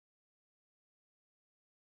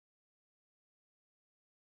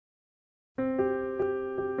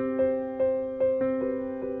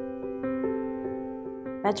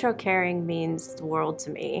Metro Caring means the world to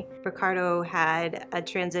me. Ricardo had a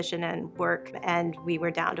transition in work and we were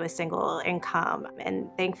down to a single income. And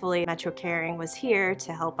thankfully, Metro Caring was here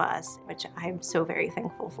to help us, which I'm so very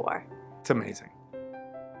thankful for. It's amazing.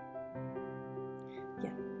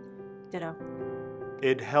 Yeah, ditto.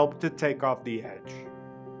 It helped to take off the edge.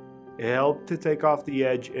 It helped to take off the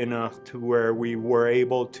edge enough to where we were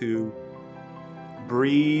able to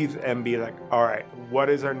breathe and be like, all right, what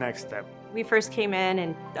is our next step? We first came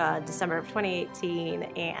in December of 2018,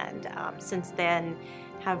 and since then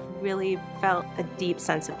have really felt a deep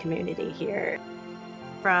sense of community here.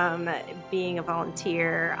 From being a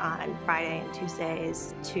volunteer on Friday and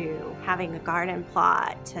Tuesdays to having a garden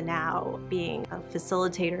plot to now being a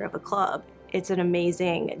facilitator of a club. It's an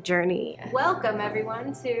amazing journey. Welcome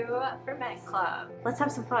everyone to Ferment Club. Let's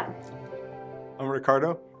have some fun. I'm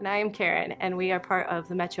Ricardo. And I am Karen, and we are part of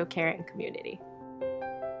the Metro Caring community.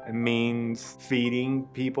 It means feeding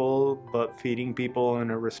people, but feeding people in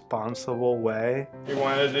a responsible way. We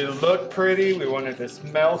wanted it to look pretty, we wanted it to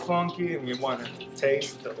smell funky, and we wanted it to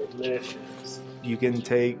taste delicious. You can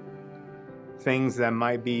take things that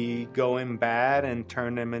might be going bad and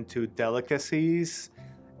turn them into delicacies.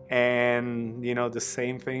 And, you know, the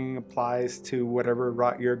same thing applies to whatever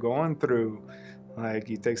rot you're going through. Like,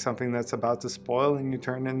 you take something that's about to spoil and you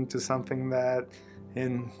turn it into something that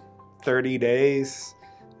in 30 days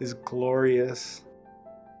is glorious,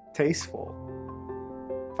 tasteful.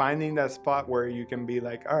 Finding that spot where you can be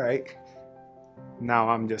like, all right, now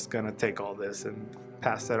I'm just gonna take all this and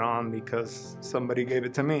pass it on because somebody gave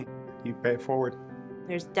it to me. You pay it forward.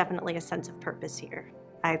 There's definitely a sense of purpose here.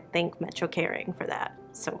 I thank Metro Caring for that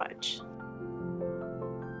so much.